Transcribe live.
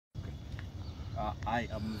I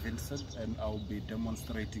am Vincent, and I'll be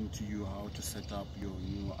demonstrating to you how to set up your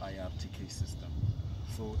new iRTK system.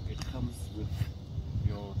 So it comes with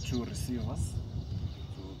your two receivers.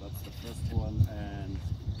 So that's the first one, and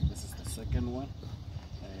this is the second one.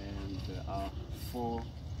 And there are 4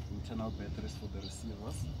 internal batteries for the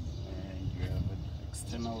receivers, and you have an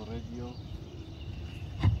external radio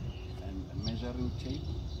and a measuring tape,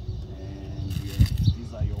 and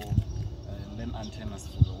these are your LAN antennas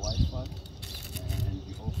for the Wi-Fi, and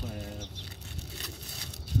you also have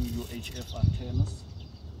 2 UHF antennas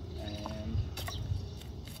and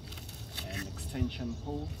an extension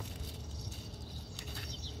pole.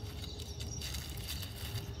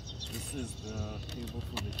 This is the cable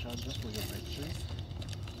for the charger for your batteries.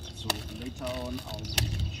 So later on I'll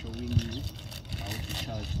be showing you how to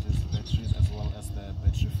charge these batteries as well as the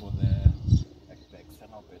battery for the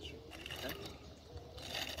external battery.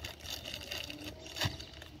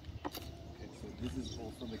 Okay, so this is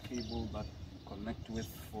also the cable that connect with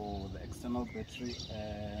for the external battery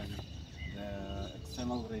and the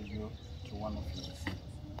external radio to one of the receivers.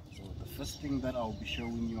 So the first thing that I'll be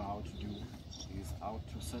showing you how to do is how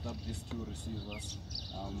to set up these 2 receivers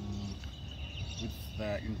with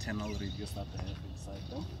the internal radios that they have inside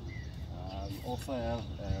them. You also have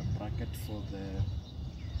a bracket for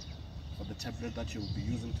the tablet that you'll be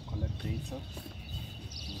using to collect data.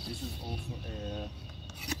 So this is also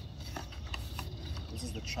this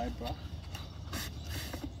is the tri-bracket.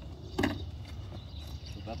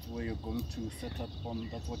 So that's where you're going to set up on.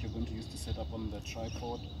 That's what you're going to use to set up on the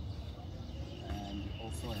tripod. And you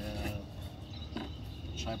also have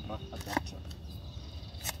the tri-bracket adapter.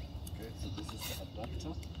 Okay, so this is the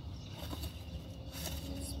adapter.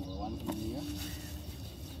 There's one in here.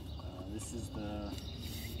 This is the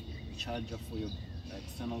charger for your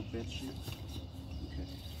external battery. Okay,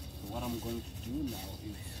 so what I'm going to do now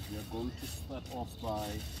is we are going to start off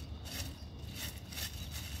by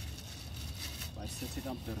setting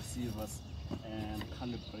up the receivers and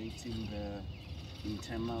calibrating the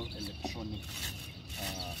internal electronic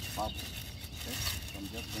bubble. Okay, so I'm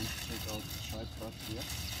just going to take out the tripod here.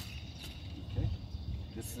 Okay,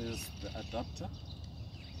 this is the adapter.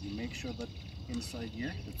 You make sure that inside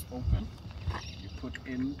here it's open. You put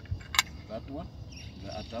in that one,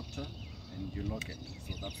 the adapter, and you lock it.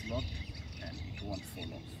 So that's locked and it won't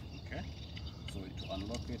fall off. Okay, so to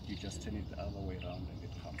unlock it, you just turn it the other way around and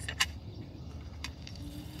it comes off.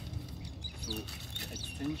 So the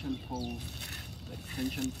extension pole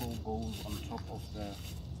goes on top of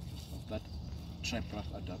that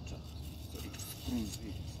tri-bracket adapter. So it screws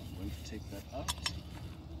in. So I'm going to take that out.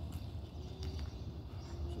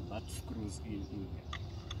 So that screws in here.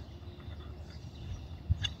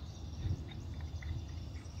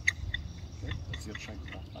 Okay, that's your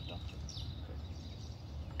tri-bracket adapter. Okay.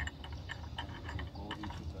 We'll go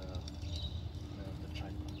into the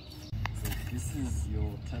tri-bracket. So this is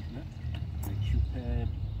your tablet, the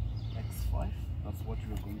iRTK5. That's what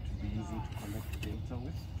we're going to be using to collect data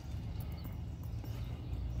with.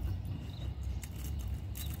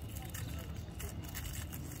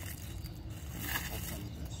 Open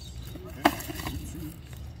this. Okay, let's see.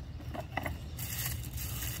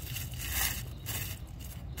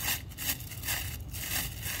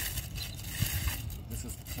 So this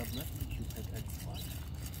is the tablet, the iRTK5.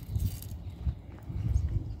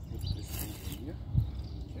 Put this over here.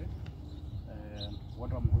 Okay. And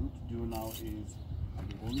what I'm going to do now is I'm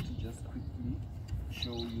going to just quickly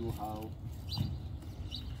show you how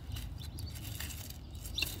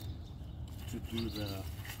to do the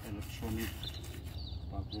electronic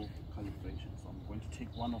bubble calibration. So I'm going to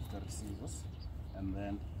take one of the receivers, and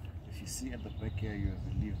then if you see at the back here you have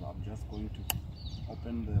a lever. I'm just going to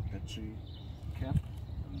open the battery cap,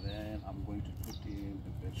 and then I'm going to put in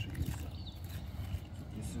the battery inside. So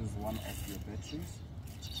this is one of your batteries,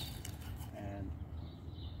 and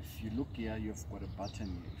if you look here, you've got a button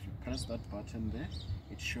here. If you press that button there,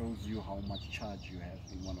 it shows you how much charge you have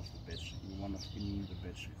in one of the batteries, in the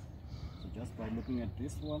batteries. So just by looking at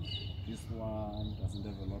this one doesn't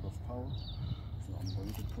have a lot of power. So I'm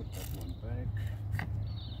going to put that one back.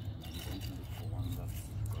 I'm going to look for one that's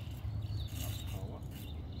got enough power.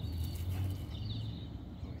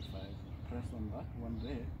 So if I press on that one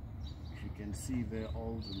there, if you can see there,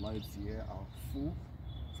 all the lights here are full.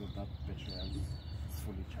 So that battery is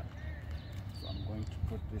fully charged. So I'm going to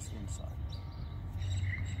put this inside.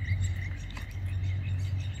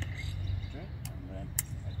 Okay, and then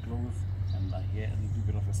I close, and I hear a little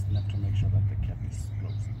bit of a snap to make sure that the cap is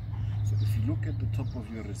closed. So if you look at the top of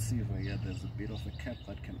your receiver here, there's a bit of a cap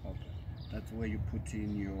that can open. That's where you put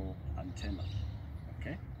in your antenna.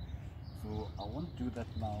 Okay, So I won't do that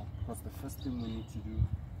now, because the first thing we need to do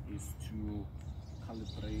is to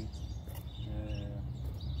calibrate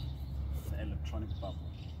the electronic bubble.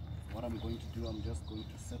 What I'm going to do, I'm just going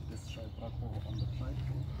to set this tripod on the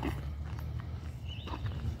tripod.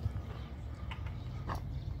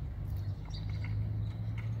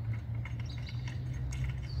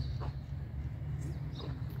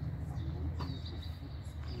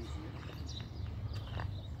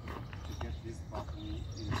 To get this bubble in.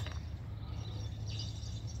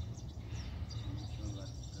 Make sure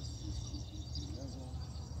that this is completely level.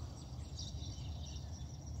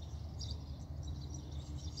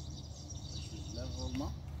 Level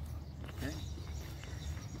now. Okay,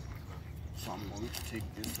 so I'm going to take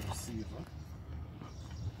this receiver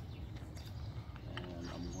and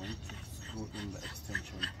I'm going to screw in the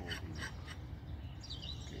extension port in.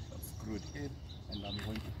 Okay, I've screwed it and I'm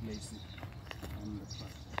going to place it on the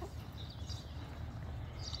tripod.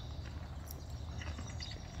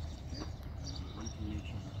 Okay, and I'm going to make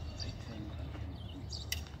sure that I turn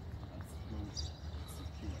that's closed,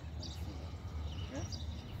 secure, and so on. Okay.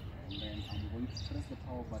 And then I'm going to press the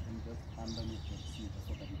power button just underneath the receiver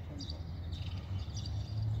so that it turns on.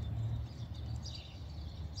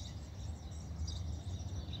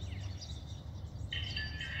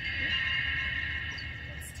 Okay.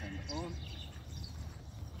 That's turned on.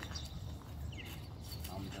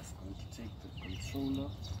 I'm just going to take the controller,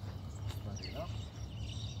 start it up.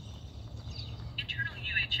 Internal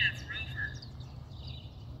UHF rover.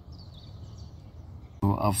 So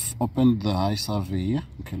I've opened the high survey here.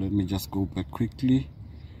 Okay, let me just go back quickly.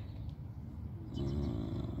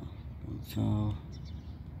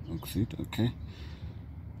 Exit. Okay.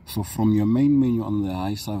 So from your main menu on the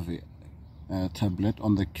high survey tablet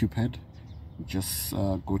on the keypad, just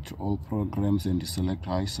go to all programs and you select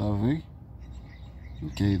high survey.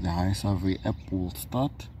 Okay, the high survey app will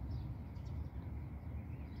start.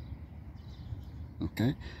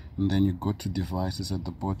 Okay, and then you go to devices at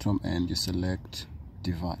the bottom and you select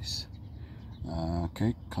device.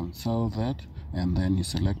 Okay, cancel that, and then you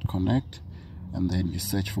select connect, and then you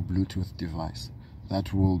search for Bluetooth device.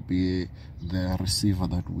 That will be the receiver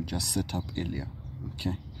that we just set up earlier.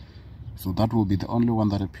 Okay, so that will be the only one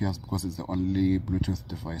that appears because it's the only Bluetooth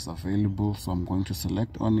device available. So I'm going to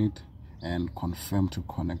select on it and confirm to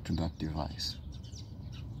connect to that device.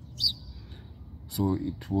 So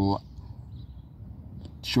it will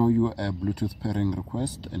show you a Bluetooth pairing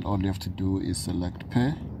request, and all you have to do is select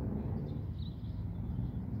pair.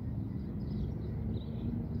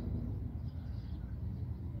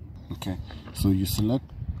 Okay, so you select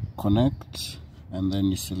connect and then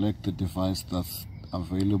you select the device that's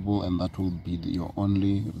available, and that will be your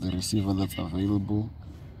only the receiver that's available.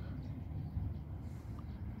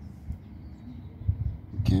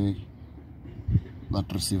 Okay, that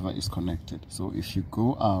receiver is connected. So if you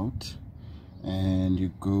go out and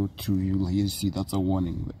you go to, you'll here see that's a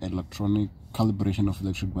warning: the electronic calibration of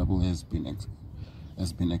electric bubble has been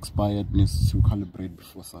expired, needs to calibrate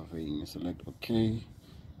before surveying. You select OK,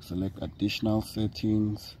 select additional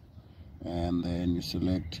settings, and then you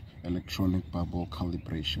select electronic bubble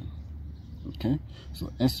calibration. Okay,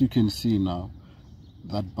 so as you can see now,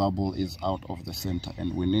 that bubble is out of the center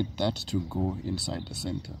and we need that to go inside the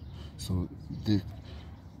center. So you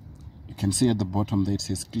can see at the bottom there it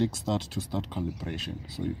says click start to start calibration.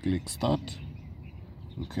 So you click start.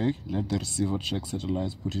 Okay, let the receiver check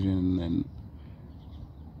satellites, put it in and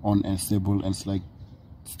on a stable and like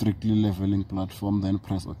strictly leveling platform, then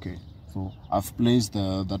press OK. So I've placed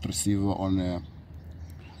that receiver on a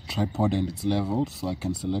tripod and it's leveled, so I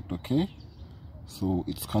can select OK. So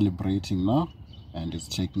it's calibrating now and it's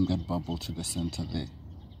taking that bubble to the center there,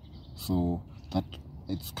 so that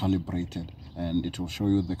it's calibrated, and it will show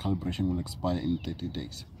you the calibration will expire in 30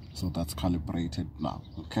 days. So that's calibrated now.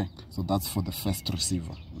 Okay, so that's for the first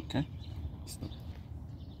receiver. Okay,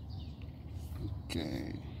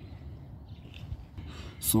 okay,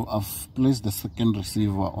 so I've placed the second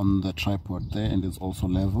receiver on the tripod there and it's also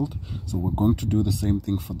leveled, so we're going to do the same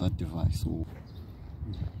thing for that device. So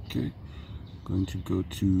okay, going to go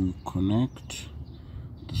to connect.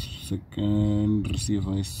 The second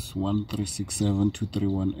receiver is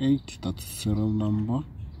 13672318, that's serial number.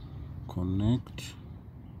 Connect.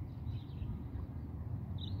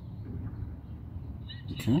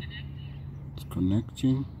 Okay, it's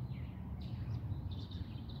connecting.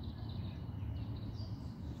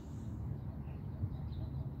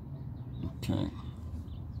 Okay,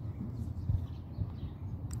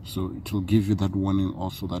 so it will give you that warning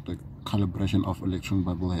also that the calibration of electron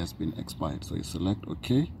bubble has been expired. So you select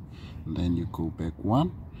OK, and then you go back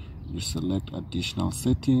one, you select additional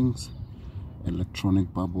settings,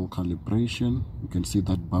 electronic bubble calibration. You can see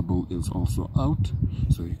that bubble is also out,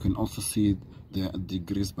 so you can also see the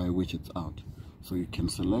degrees by which it's out. So you can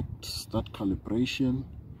select start calibration.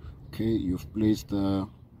 Okay, you've placed the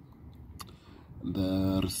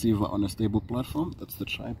receiver on a stable platform. That's the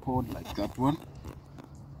tripod, like that one.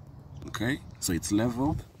 Okay, so it's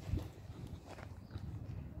leveled.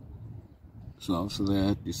 So after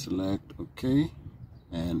that you select OK,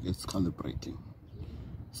 and it's calibrating.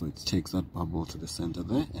 So it takes that bubble to the center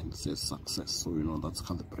there and it says success, so you know that's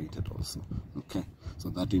calibrated also. Okay, so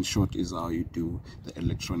that in short is how you do the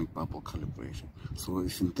electronic bubble calibration. So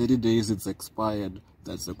if in 30 days it's expired,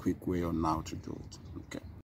 that's a quick way on how to do it. Okay.